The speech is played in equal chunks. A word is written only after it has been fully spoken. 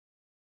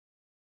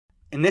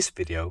In this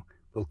video,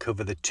 we'll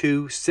cover the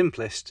two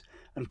simplest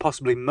and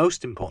possibly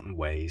most important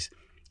ways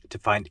to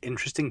find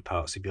interesting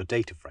parts of your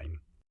data frame.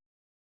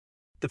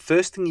 The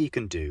first thing you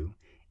can do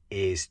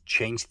is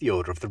change the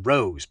order of the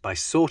rows by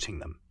sorting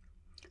them,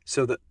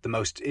 so that the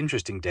most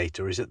interesting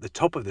data is at the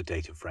top of the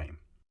data frame.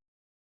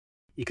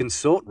 You can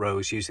sort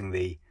rows using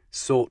the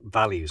sort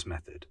values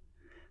method,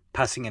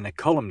 passing in a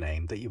column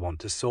name that you want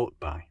to sort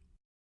by.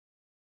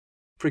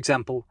 For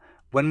example,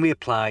 when we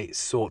apply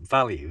sort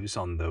values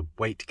on the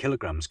weight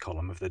kilograms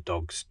column of the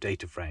dog's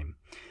data frame,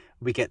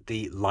 we get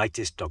the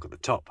lightest dog at the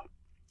top,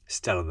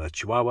 Stella the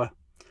Chihuahua,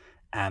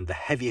 and the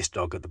heaviest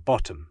dog at the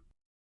bottom,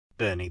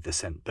 Bernie the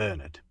St.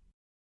 Bernard.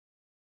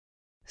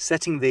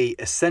 Setting the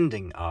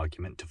ascending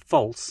argument to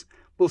false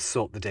will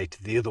sort the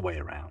data the other way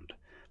around,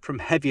 from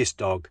heaviest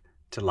dog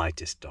to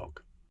lightest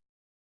dog.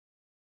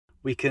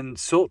 We can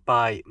sort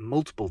by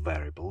multiple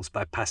variables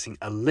by passing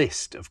a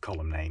list of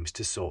column names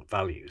to sort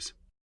values.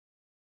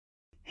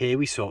 Here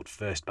we sort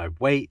first by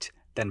weight,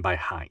 then by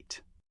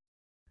height.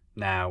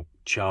 Now,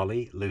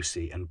 Charlie,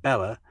 Lucy and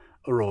Bella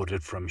are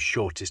ordered from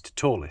shortest to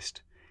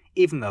tallest,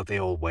 even though they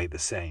all weigh the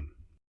same.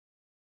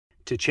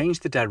 To change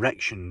the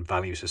direction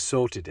values are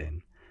sorted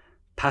in,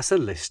 pass a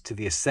list to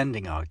the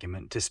ascending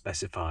argument to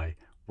specify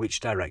which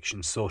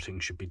direction sorting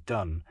should be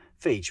done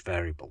for each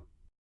variable.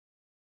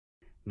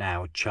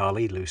 Now,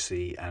 Charlie,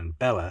 Lucy and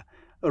Bella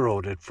are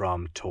ordered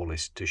from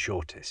tallest to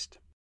shortest.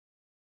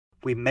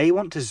 We may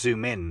want to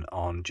zoom in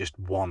on just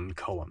one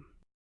column.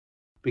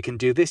 We can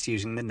do this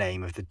using the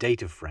name of the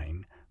data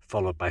frame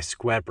followed by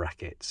square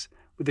brackets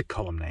with the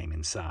column name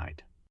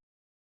inside.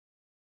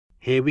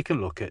 Here we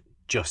can look at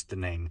just the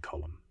name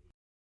column.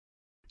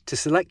 To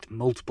select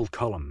multiple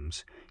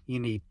columns, you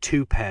need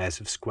two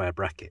pairs of square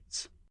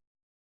brackets.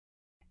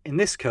 In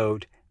this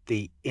code,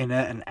 the inner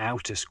and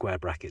outer square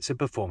brackets are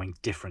performing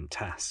different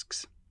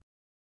tasks.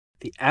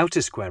 The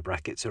outer square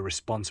brackets are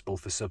responsible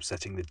for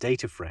subsetting the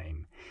data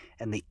frame,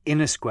 and the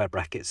inner square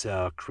brackets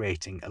are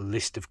creating a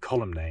list of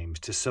column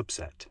names to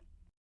subset.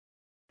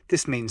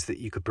 This means that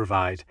you could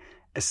provide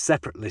a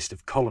separate list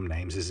of column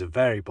names as a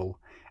variable,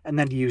 and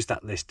then use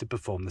that list to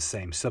perform the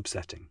same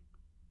subsetting.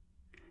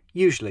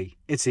 Usually,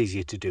 it's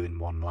easier to do in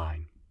one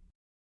line.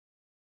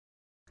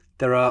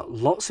 There are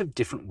lots of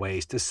different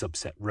ways to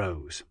subset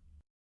rows.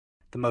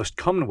 The most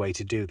common way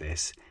to do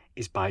this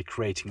is by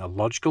creating a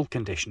logical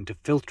condition to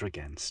filter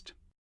against.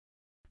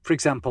 For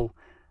example,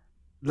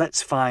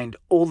 let's find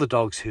all the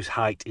dogs whose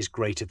height is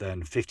greater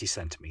than 50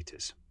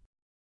 centimeters.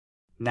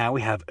 Now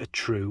we have a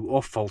true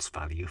or false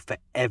value for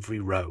every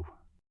row.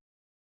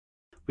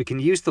 We can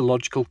use the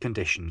logical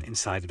condition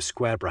inside of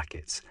square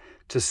brackets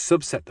to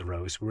subset the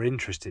rows we're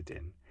interested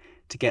in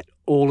to get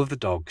all of the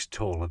dogs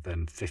taller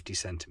than 50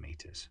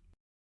 centimeters.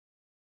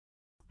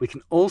 We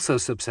can also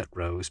subset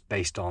rows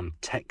based on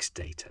text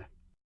data.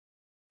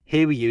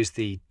 Here we use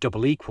the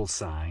double equal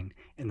sign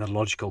in the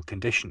logical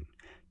condition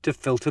to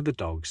filter the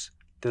dogs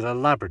that are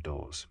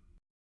Labradors.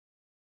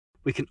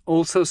 We can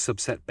also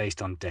subset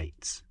based on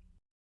dates.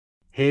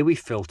 Here we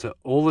filter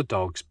all the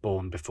dogs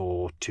born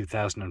before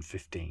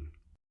 2015.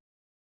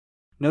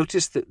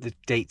 Notice that the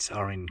dates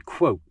are in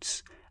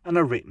quotes and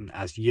are written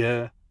as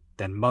year,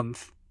 then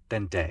month,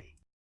 then day.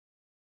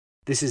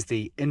 This is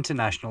the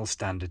International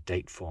Standard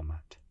Date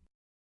format.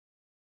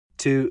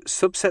 To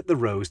subset the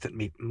rows that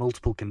meet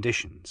multiple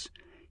conditions,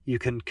 you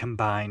can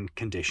combine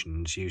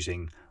conditions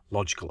using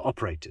logical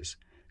operators,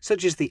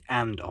 such as the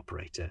AND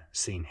operator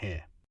seen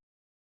here.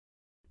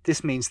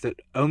 This means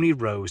that only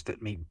rows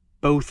that meet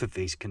both of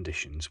these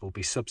conditions will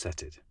be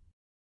subsetted.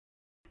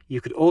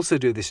 You could also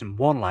do this in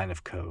one line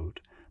of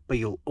code, but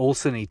you'll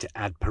also need to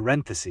add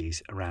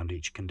parentheses around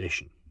each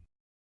condition.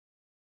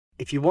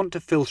 If you want to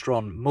filter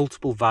on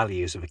multiple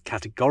values of a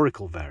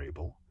categorical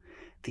variable,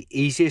 the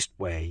easiest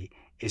way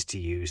is to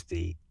use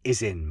the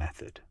isIn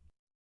method.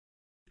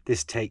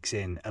 This takes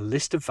in a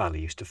list of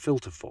values to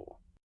filter for.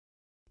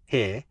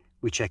 Here,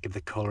 we check if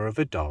the colour of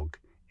a dog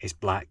is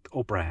black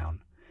or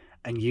brown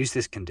and use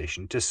this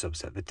condition to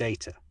subset the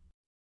data.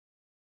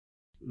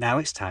 Now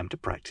it's time to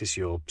practice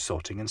your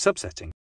sorting and subsetting.